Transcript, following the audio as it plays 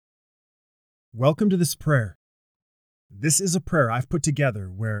Welcome to this prayer. This is a prayer I've put together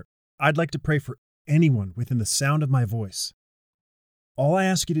where I'd like to pray for anyone within the sound of my voice. All I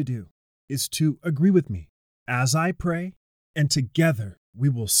ask you to do is to agree with me as I pray, and together we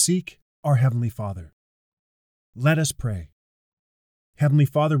will seek our Heavenly Father. Let us pray. Heavenly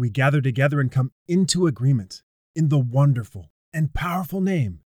Father, we gather together and come into agreement in the wonderful and powerful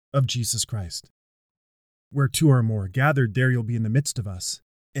name of Jesus Christ. Where two or more are gathered, there you'll be in the midst of us,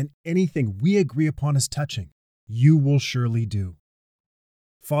 and anything we agree upon as touching, you will surely do.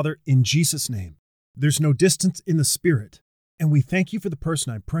 Father, in Jesus' name, there's no distance in the Spirit, and we thank you for the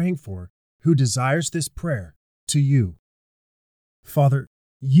person I'm praying for who desires this prayer to you. Father,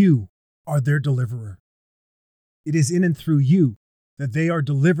 you are their deliverer. It is in and through you that they are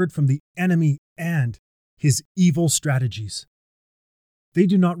delivered from the enemy and his evil strategies. They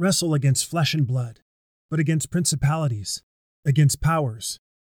do not wrestle against flesh and blood, but against principalities, against powers,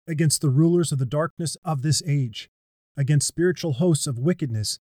 against the rulers of the darkness of this age, against spiritual hosts of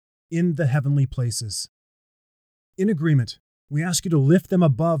wickedness in the heavenly places. In agreement, we ask you to lift them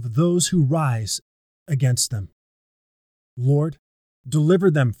above those who rise against them. Lord,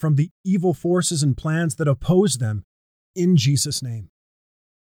 deliver them from the evil forces and plans that oppose them in Jesus' name.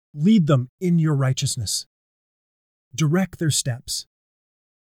 Lead them in your righteousness. Direct their steps.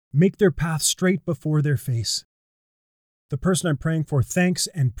 Make their path straight before their face. The person I'm praying for thanks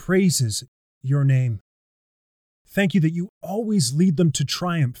and praises your name. Thank you that you always lead them to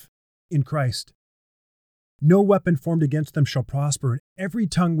triumph in Christ. No weapon formed against them shall prosper, and every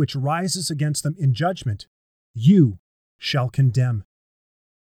tongue which rises against them in judgment, you shall condemn.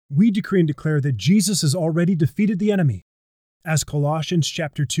 We decree and declare that Jesus has already defeated the enemy, as Colossians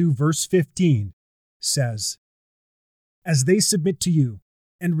chapter 2, verse 15 says, as they submit to you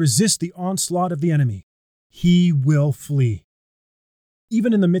and resist the onslaught of the enemy, he will flee.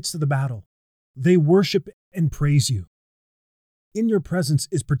 Even in the midst of the battle, they worship and praise you. In your presence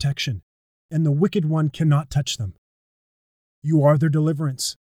is protection, and the wicked one cannot touch them. You are their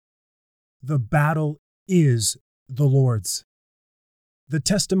deliverance. The battle is the Lord's. The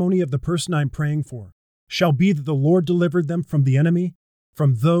testimony of the person I'm praying for shall be that the Lord delivered them from the enemy,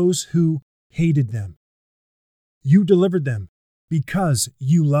 from those who hated them. You delivered them because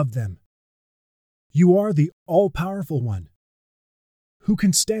you love them. You are the all-powerful one. Who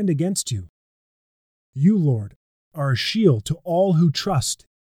can stand against you? You, Lord, are a shield to all who trust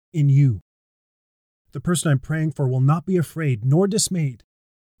in you. The person I'm praying for will not be afraid nor dismayed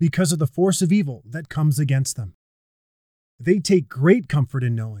because of the force of evil that comes against them. They take great comfort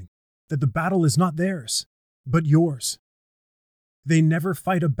in knowing that the battle is not theirs, but yours. They never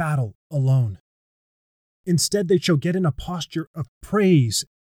fight a battle alone. Instead, they shall get in a posture of praise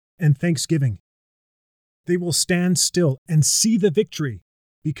and thanksgiving. They will stand still and see the victory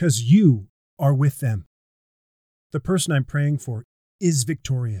because you are with them. The person I'm praying for is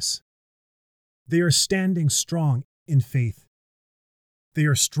victorious. They are standing strong in faith. They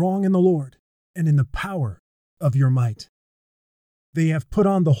are strong in the Lord and in the power of your might. They have put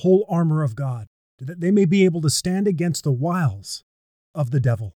on the whole armor of God, that they may be able to stand against the wiles of the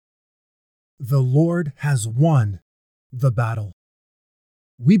devil. The Lord has won the battle.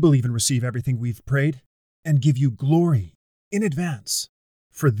 We believe and receive everything we've prayed and give you glory in advance,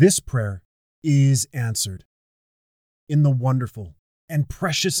 for this prayer is answered. In the wonderful and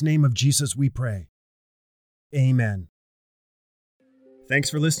precious name of Jesus we pray. Amen.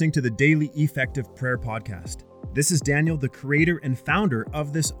 Thanks for listening to the Daily Effective Prayer Podcast. This is Daniel, the creator and founder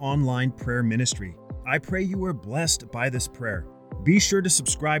of this online prayer ministry. I pray you are blessed by this prayer. Be sure to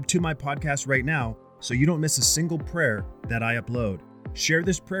subscribe to my podcast right now so you don't miss a single prayer that I upload. Share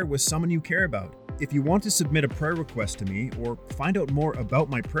this prayer with someone you care about. If you want to submit a prayer request to me or find out more about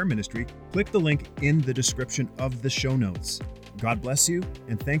my prayer ministry, click the link in the description of the show notes. God bless you,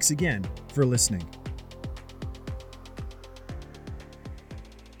 and thanks again for listening.